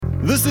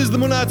This is the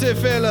Monate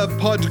Fela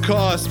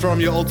podcast from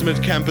your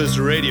ultimate campus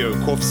radio,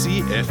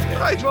 Kovsie FM.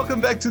 Right,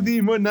 welcome back to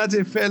the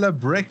Monate Fela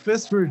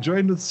breakfast. We're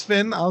joined with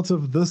Sven out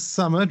of this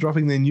summer,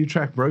 dropping their new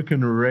track,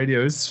 Broken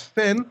Radio.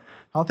 Sven,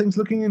 how are things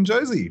looking in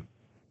Jozi?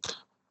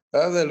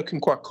 They're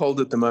looking quite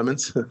cold at the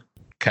moment.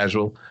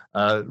 Casual.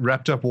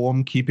 Wrapped up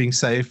warm, keeping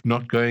safe,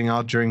 not going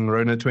out during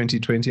Rona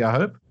 2020, I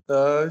hope?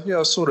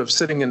 Yeah, sort of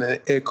sitting in an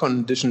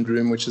air-conditioned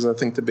room, which is, I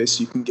think, the best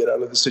you can get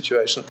out of the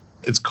situation.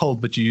 It's cold,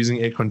 but you're using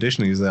air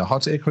conditioning. Is there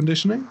hot air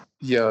conditioning?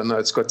 Yeah, no,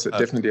 it's got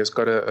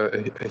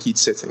a heat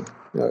setting.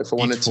 If I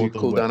wanted to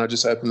cool down, I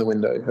just open the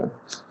window.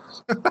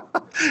 Yeah.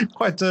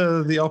 Quite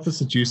the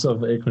opposite use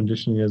of air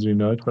conditioning as we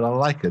know it, but I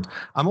like it.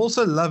 I'm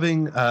also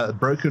loving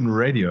Broken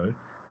Radio,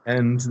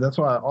 and that's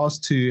why I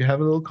asked to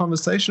have a little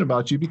conversation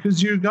about you,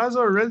 because you guys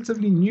are a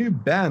relatively new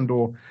band,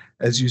 or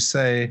as you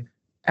say,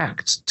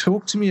 act.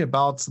 Talk to me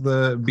about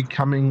the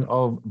becoming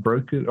of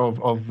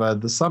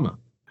the summer.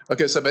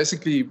 Okay, so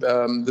basically,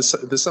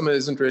 the summer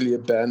isn't really a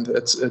band.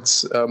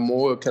 It's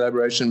more a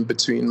collaboration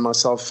between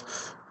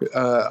myself.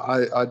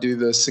 I do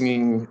the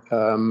singing,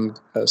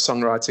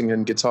 songwriting,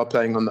 and guitar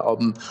playing on the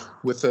album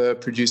with a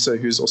producer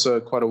who's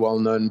also quite a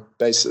well-known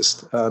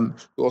bassist,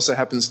 who also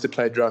happens to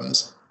play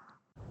drums.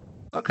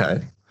 Okay,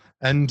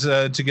 and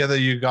together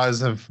you guys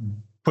have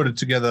put it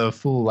together a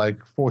full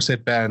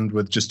 4-set band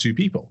with just 2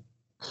 people.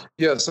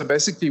 Yeah, so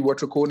basically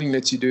what recording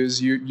lets you do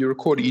is you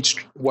record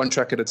each one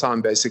track at a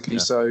time, basically.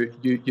 Yeah. So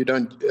you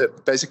don't,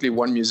 basically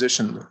one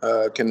musician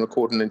can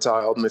record an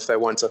entire album if they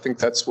want. I think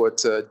that's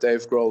what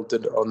Dave Grohl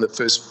did on the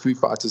first Foo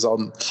Fighters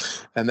album.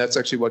 And that's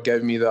actually what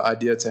gave me the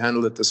idea to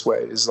handle it this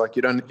way, is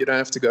you don't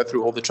have to go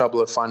through all the trouble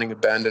of finding a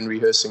band and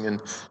rehearsing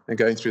and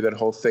going through that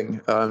whole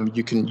thing.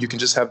 You can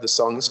just have the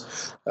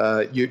songs.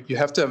 You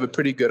have to have a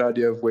pretty good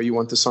idea of where you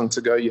want the song to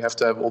go. You have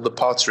to have all the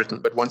parts written.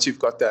 But once you've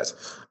got that,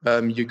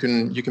 you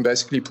can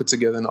basically put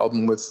together an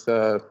album with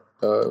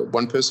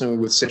one person,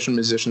 with session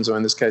musicians, or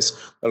in this case,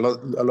 a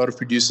lot of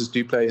producers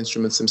do play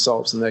instruments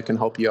themselves, and they can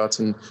help you out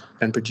and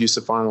produce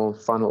a final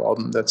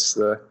album that's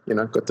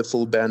got the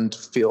full band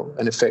feel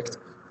and effect.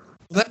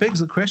 That begs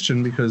the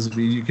question, because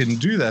you can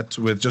do that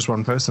with just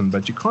one person,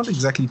 but you can't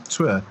exactly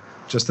tour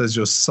just as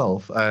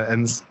yourself.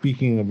 And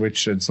speaking of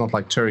which, it's not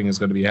like touring is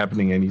going to be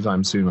happening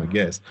anytime soon, I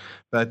guess.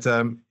 But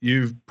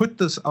you've put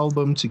this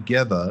album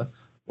together,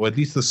 or at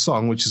least the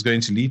song, which is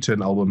going to lead to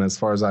an album, as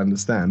far as I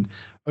understand,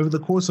 over the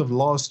course of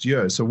last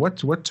year. So what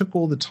took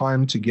all the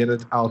time to get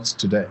it out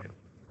today?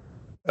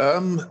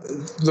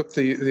 Look,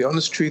 the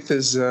honest truth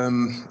is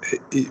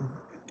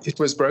it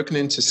was broken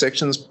into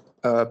sections,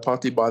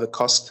 partly by the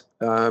cost.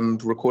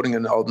 Recording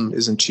an album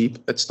isn't cheap.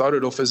 It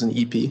started off as an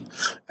EP,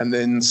 and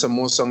then some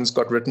more songs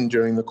got written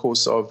during the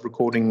course of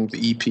recording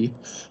the EP.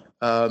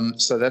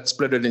 So that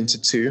split it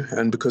into 2,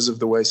 and because of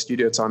the way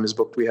studio time is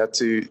booked, we had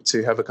to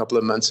have a couple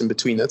of months in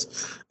between it.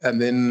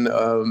 And then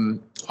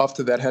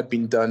after that had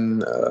been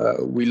done,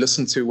 we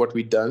listened to what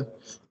we'd done,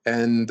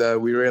 and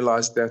we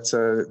realized that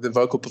the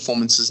vocal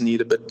performances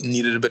needed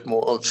a bit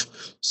more of.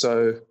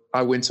 So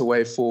I went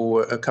away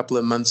for a couple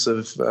of months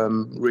of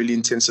really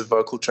intensive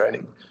vocal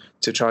training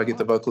to try and get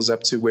the vocals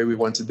up to where we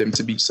wanted them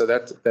to be. So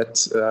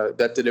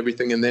that did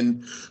everything. And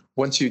then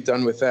once you're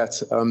done with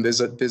that,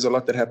 there's a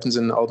lot that happens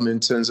in the album in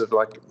terms of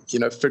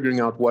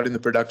figuring out what in the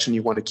production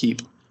you want to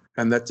keep.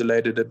 And that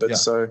delayed it a bit. Yeah.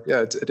 So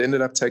yeah, it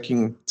ended up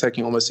taking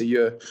almost a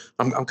year.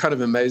 I'm kind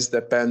of amazed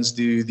that bands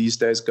do these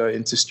days go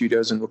into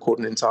studios and record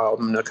an entire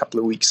album in a couple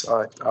of weeks.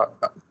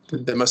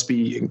 There must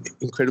be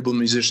incredible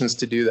musicians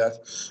to do that.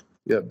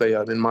 Yeah, but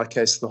yeah, in my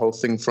case, the whole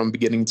thing from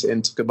beginning to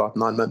end took about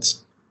 9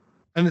 months.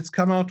 And it's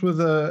come out with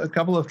a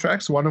couple of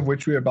tracks, one of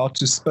which we're about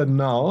to spin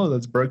now.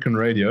 That's Broken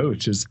Radio,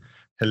 which is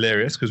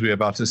hilarious because we're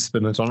about to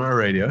spin it on our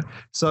radio.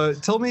 So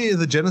tell me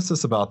the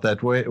genesis about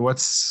that.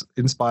 What's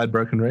inspired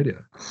Broken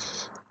Radio?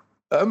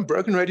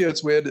 Broken Radio,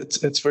 it's weird.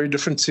 It's very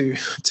different to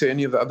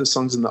any of the other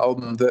songs in the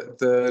album.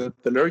 The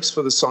lyrics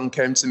for the song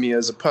came to me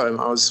as a poem.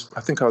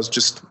 I think I was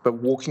just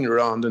walking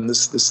around, and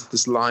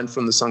this line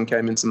from the song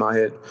came into my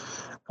head.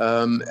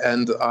 And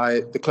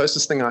the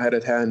closest thing I had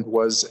at hand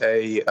was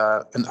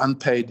an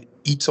unpaid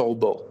e-toll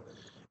bill.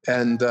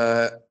 And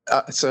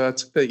so I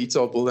took the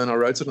e-toll bill and I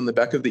wrote it on the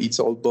back of the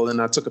e-toll bill,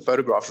 and I took a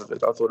photograph of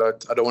it. I thought,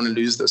 I don't want to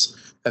lose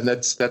this. And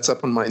that's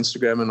up on my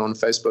Instagram and on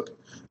Facebook.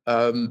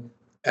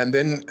 And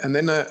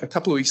then a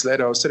couple of weeks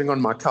later, I was sitting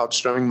on my couch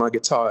strumming my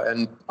guitar,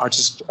 and I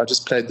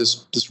just played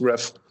this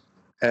riff.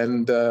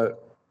 And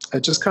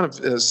it just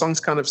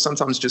songs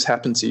sometimes just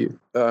happen to you.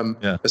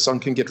 A song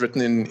can get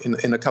written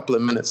in a couple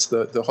of minutes.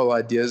 The whole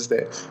idea is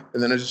there,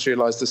 and then I just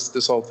realized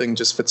this whole thing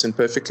just fits in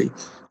perfectly.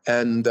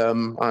 And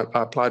I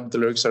applied the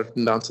lyrics I'd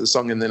written down to the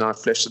song, and then I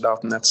fleshed it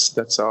out, and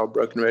that's how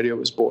Broken Radio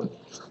was born.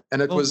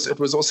 And it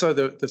was also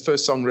the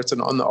first song written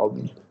on the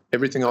album.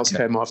 Everything else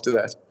came after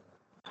that.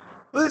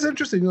 Well, that's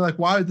interesting.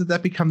 Why did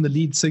that become the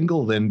lead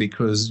single then?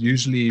 Because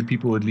usually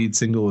people would lead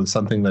single with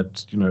something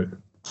that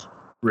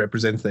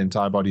represents the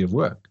entire body of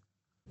work.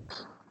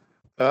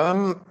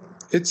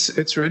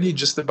 It's really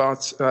just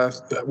about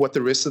what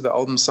the rest of the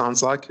album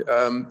sounds like.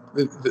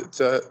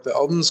 The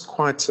album's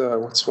quite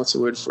what's the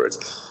word for it?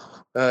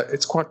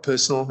 It's quite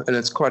personal and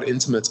it's quite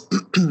intimate.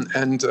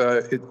 And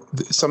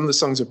some of the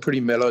songs are pretty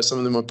mellow, some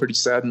of them are pretty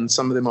sad, and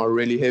some of them are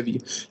really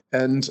heavy.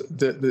 And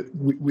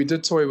we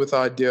did toy with the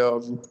idea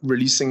of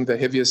releasing the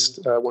heaviest,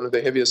 one of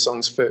the heaviest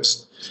songs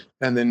first.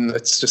 And then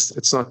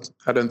it's not,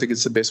 I don't think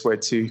it's the best way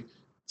to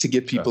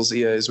get people's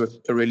ears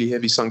with a really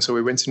heavy song. So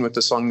we went in with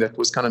a song that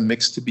was kind of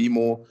mixed to be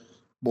more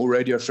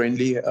radio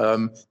friendly.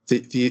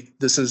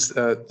 This is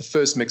the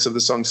first mix of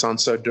the song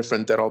sounds so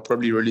different that I'll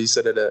probably release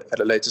it at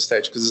a later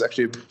stage, because it's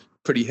actually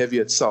pretty heavy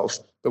itself.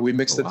 But we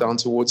mixed it down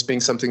towards being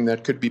something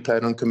that could be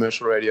played on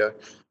commercial radio,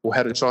 or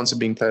had a chance of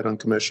being played on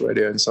commercial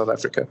radio in South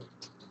Africa.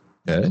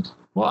 Okay.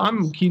 Well,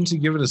 I'm keen to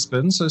give it a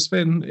spin. So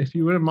Sven, if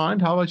you wouldn't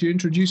mind, how about you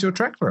introduce your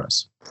track for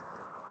us?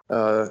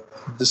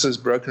 This is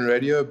Broken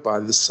Radio by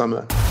The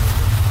Summer.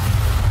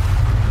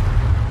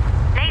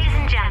 Ladies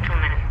and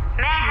gentlemen,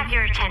 may I have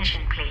your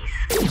attention, please?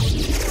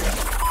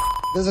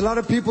 There's a lot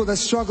of people that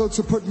struggle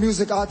to put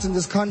music out in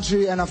this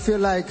country, and I feel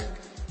like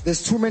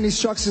there's too many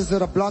structures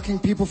that are blocking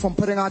people from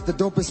putting out the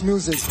dopest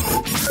music.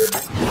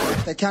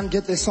 They can't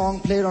get their song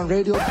played on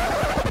radio.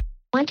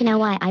 Want to know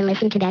why I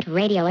listen to that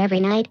radio every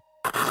night?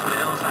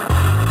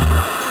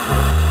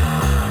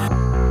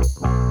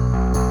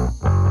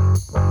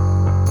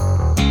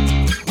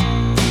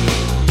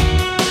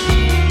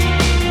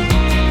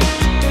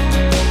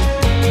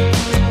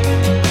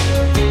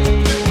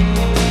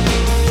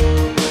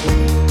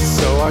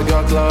 So I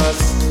got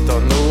lost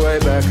on the way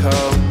back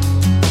home.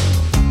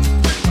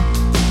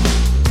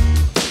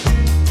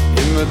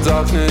 In the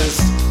darkness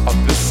of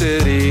the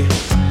city,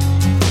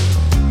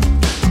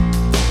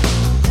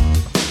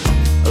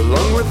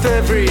 along with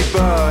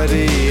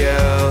everybody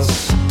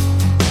else.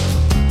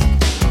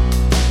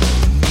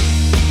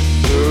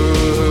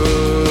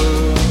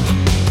 Ooh,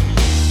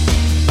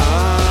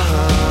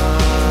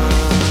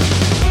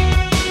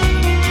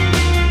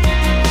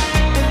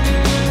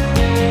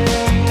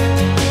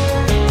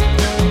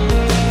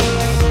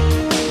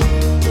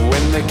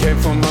 When they came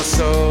for my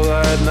soul,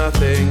 I had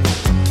nothing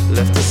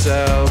left to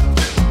sell.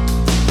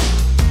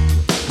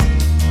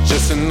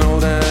 Just an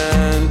old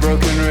and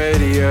broken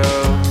radio,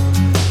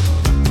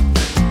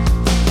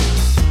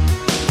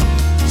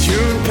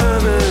 tuned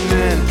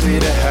permanently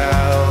to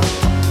hell.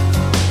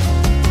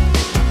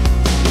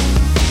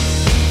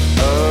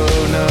 Oh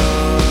no,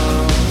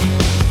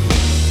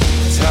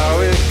 it's how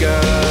it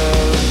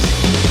goes.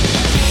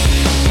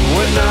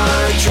 When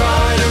I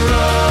tried to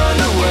run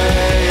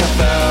away, I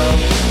fell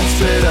and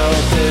split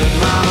open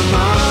my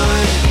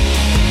mind.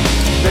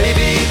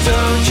 Baby,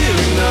 don't you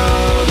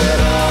know that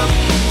I'm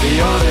the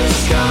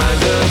honest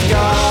kind of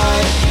guy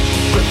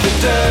with the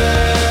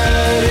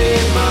dirty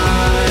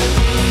mind?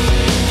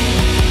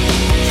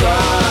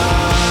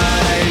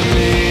 Try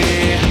me,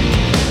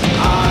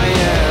 I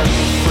am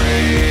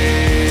free.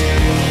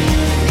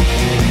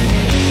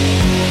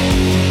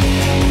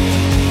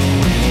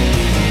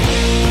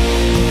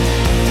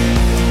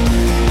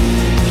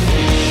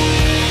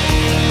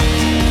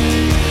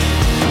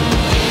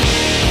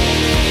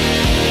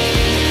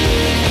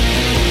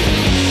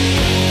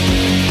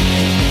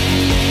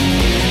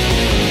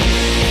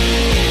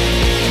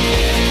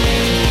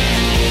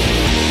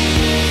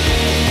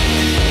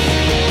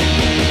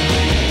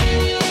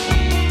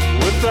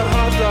 With a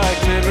heart like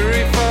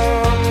memory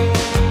foam,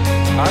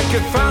 I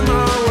could find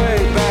my way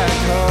back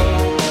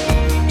home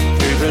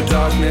through the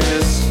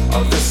darkness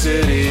of the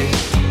city.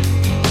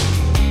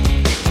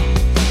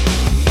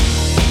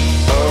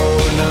 Oh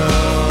no,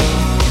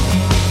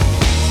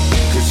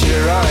 'cause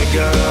here I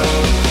go.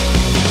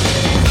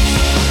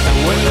 And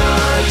when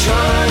I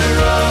tried to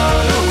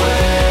run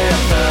away, I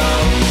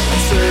fell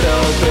and slid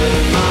open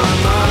my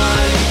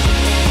mind.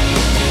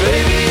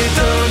 Baby,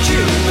 don't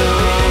you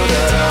know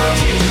that I'm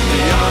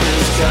the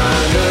honest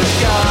kind of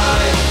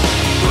guy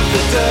with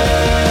the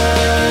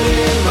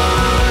dirty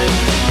mind?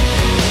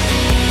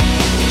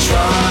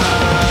 Try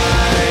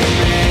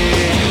me,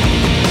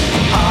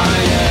 I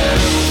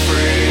am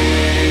free.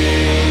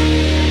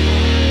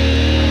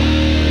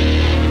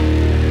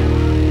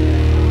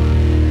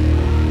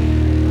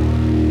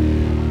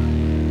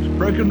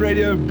 Broken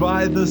Radio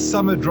by The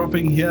Summer,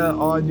 dropping here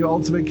on your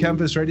Ultimate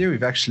Campus Radio.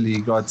 We've actually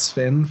got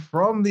Sven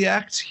from The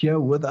Act here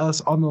with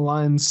us on the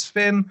line.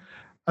 Sven,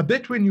 I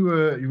bet when you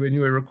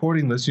were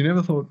recording this, you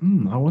never thought,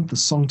 I want the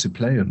song to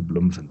play in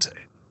Bloemfontein.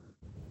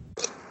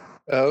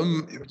 I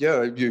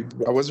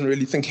wasn't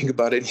really thinking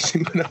about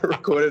anything when I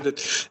recorded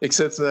it,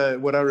 except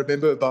what I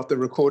remember about the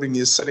recording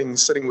is sitting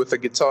with a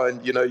guitar,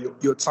 and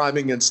your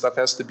timing and stuff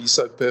has to be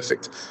so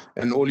perfect,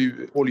 and all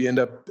you end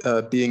up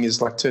being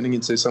is like turning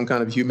into some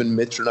kind of human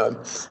metronome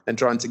and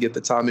trying to get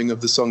the timing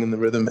of the song and the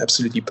rhythm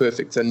absolutely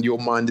perfect, and your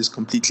mind is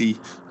completely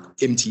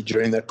empty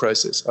during that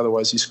process.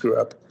 Otherwise, you screw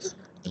up.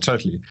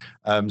 Totally.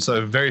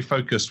 So very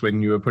focused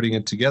when you were putting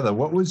it together.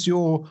 What was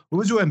your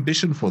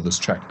ambition for this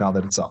track now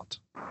that it's out?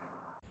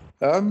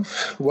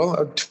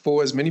 Well,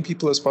 for as many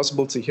people as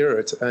possible to hear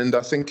it. And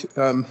I think,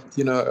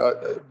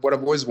 what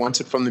I've always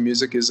wanted from the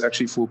music is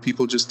actually for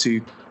people just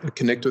to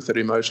connect with it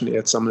emotionally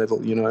at some level.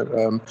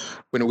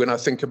 When I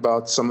think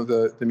about some of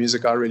the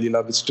music I really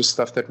love, it's just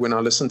stuff that when I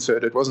listen to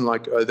it, it wasn't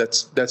like, oh,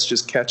 that's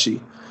just catchy.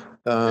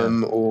 I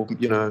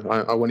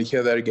want to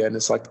hear that again.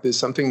 It's like there's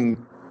something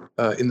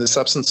in the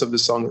substance of the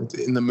song,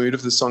 in the mood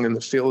of the song, and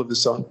the feel of the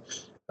song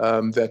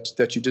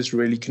that you just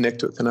really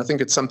connect with. And I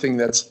think it's something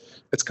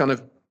it's kind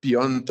of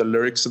beyond the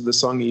lyrics of the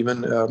song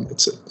even.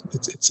 It's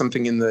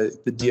something in the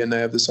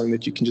DNA of the song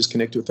that you can just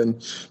connect with,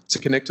 and to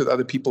connect with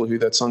other people who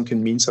that song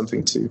can mean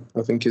something to,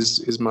 I think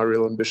is my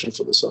real ambition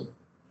for the song.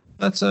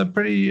 That's a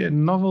pretty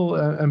novel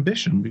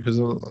ambition, because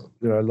a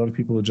lot of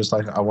people are just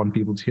like, I want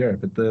people to hear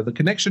it. But the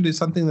connection is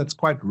something that's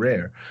quite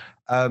rare.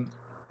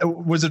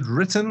 Was it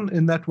written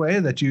in that way,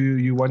 that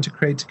you want to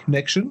create a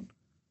connection?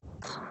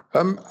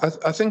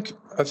 I think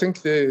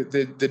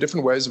the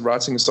different ways of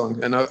writing a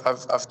song, and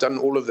I've done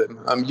all of them.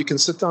 You can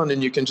sit down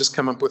and you can just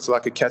come up with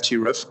like a catchy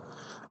riff,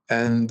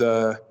 and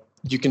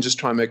you can just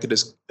try and make it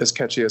as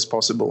catchy as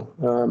possible.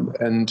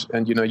 And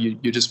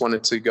you just want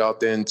it to go out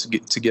there and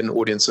to get an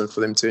audience and for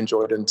them to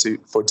enjoy it and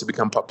for it to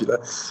become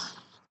popular.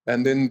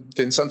 And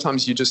then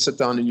sometimes you just sit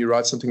down and you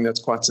write something that's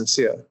quite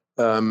sincere,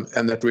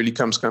 and that really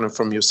comes kind of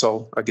from your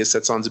soul. I guess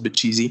that sounds a bit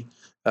cheesy.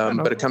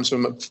 But it comes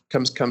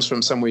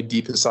from somewhere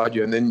deep inside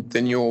you, and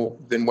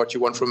then what you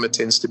want from it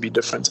tends to be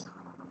different.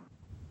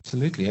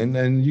 Absolutely,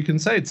 and you can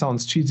say it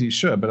sounds cheesy,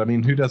 sure, but I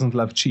mean, who doesn't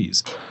love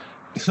cheese?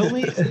 Tell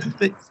me,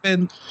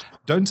 Sven,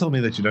 don't tell me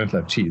that you don't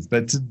love cheese,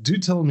 but do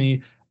tell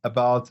me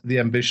about the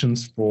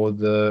ambitions for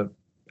the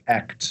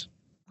act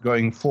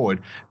going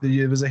forward.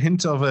 There was a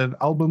hint of an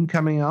album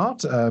coming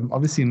out.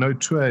 Obviously, no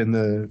tour in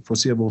the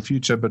foreseeable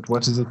future, but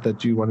what is it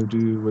that you want to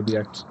do with the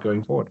act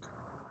going forward?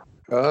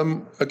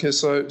 Okay,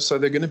 so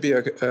they're going to be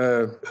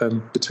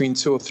between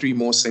 2 or 3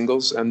 more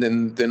singles, and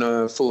then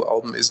a full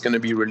album is going to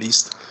be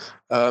released.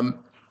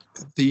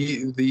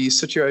 The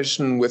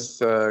situation with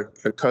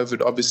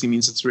COVID obviously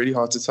means it's really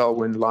hard to tell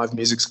when live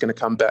music's going to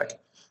come back.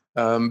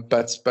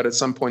 But at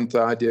some point,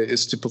 the idea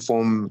is to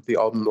perform the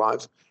album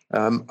live.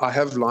 I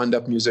have lined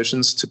up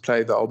musicians to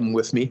play the album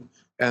with me,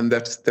 and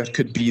that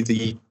could be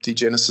the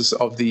genesis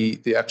of the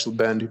actual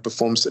band who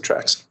performs the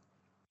tracks.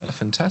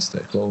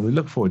 Fantastic. Well, we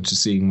look forward to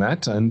seeing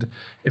that, and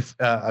if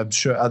I'm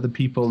sure other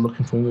people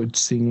looking forward to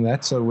seeing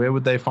that. So where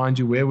would they find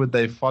you? Where would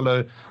they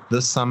follow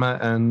this summer,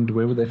 and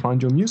where would they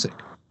find your music?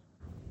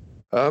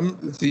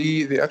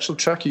 The actual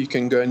track you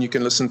can go and you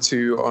can listen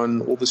to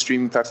on all the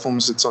streaming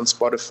platforms. It's on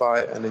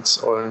Spotify and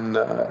it's on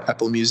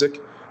Apple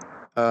Music.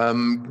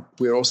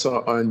 We're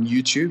also on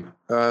YouTube.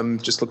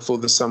 Just look for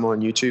The Summer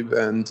on YouTube,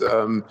 and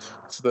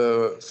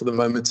for the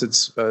moment,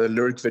 it's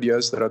lyric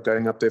videos that are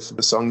going up there for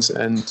the songs,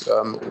 and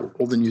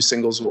all the new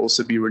singles will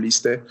also be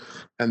released there.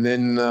 And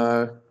then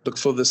look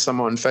for The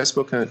Summer on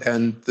Facebook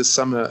and The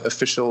Summer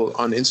Official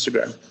on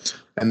Instagram,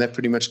 and that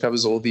pretty much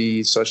covers all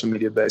the social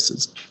media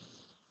bases.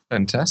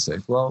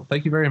 Fantastic. Well,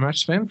 thank you very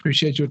much, Sven.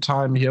 Appreciate your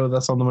time here with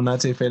us on the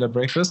Monate Fela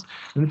Breakfast,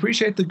 and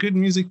appreciate the good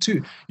music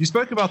too. You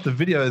spoke about the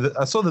video.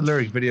 I saw the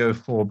lyric video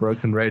for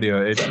Broken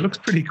Radio. It looks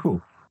pretty cool.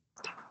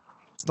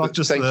 It's not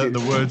just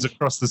the words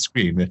across the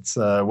screen. It's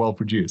well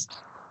produced.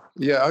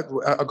 Yeah,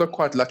 I got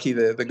quite lucky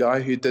there. The guy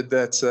who did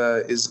that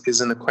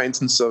is an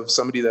acquaintance of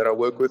somebody that I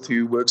work with,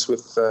 who works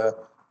with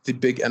the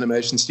big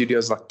animation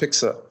studios like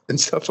Pixar and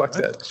stuff like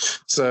that.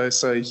 So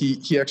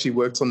he actually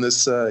worked on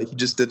this. He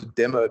just did a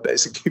demo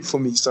basically for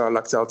me, so I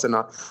lucked out, and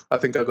I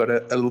think I got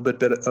a little bit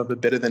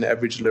better than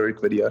average lyric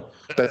video.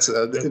 But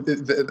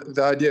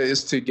the idea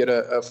is to get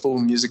a full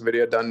music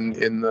video done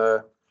in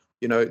the.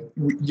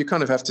 You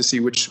kind of have to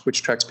see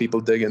which tracks people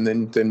dig, and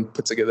then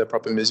put together a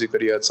proper music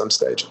video at some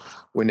stage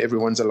when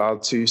everyone's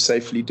allowed to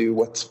safely do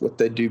what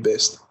they do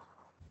best.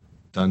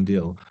 Done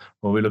deal.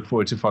 Well, we look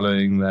forward to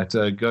following that.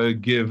 Go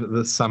give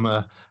The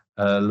Summer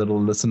a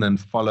little listen and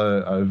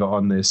follow over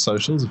on their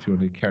socials if you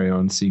want to carry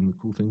on seeing the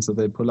cool things that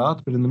they pull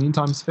out. But in the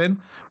meantime,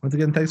 Sven, once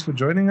again, thanks for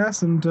joining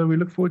us, and we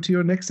look forward to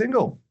your next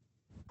single.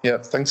 Yeah,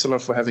 thanks a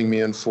lot for having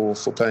me and for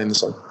playing the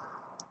song.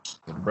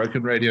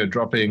 Broken Radio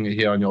dropping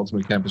here on your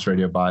Ultimate Campus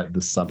Radio by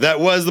The Summer. That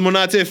was the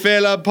Monate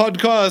Fela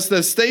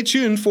podcast. Stay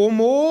tuned for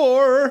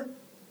more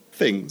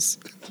things.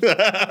 All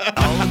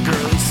the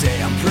girlies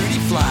say I'm pretty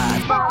fly.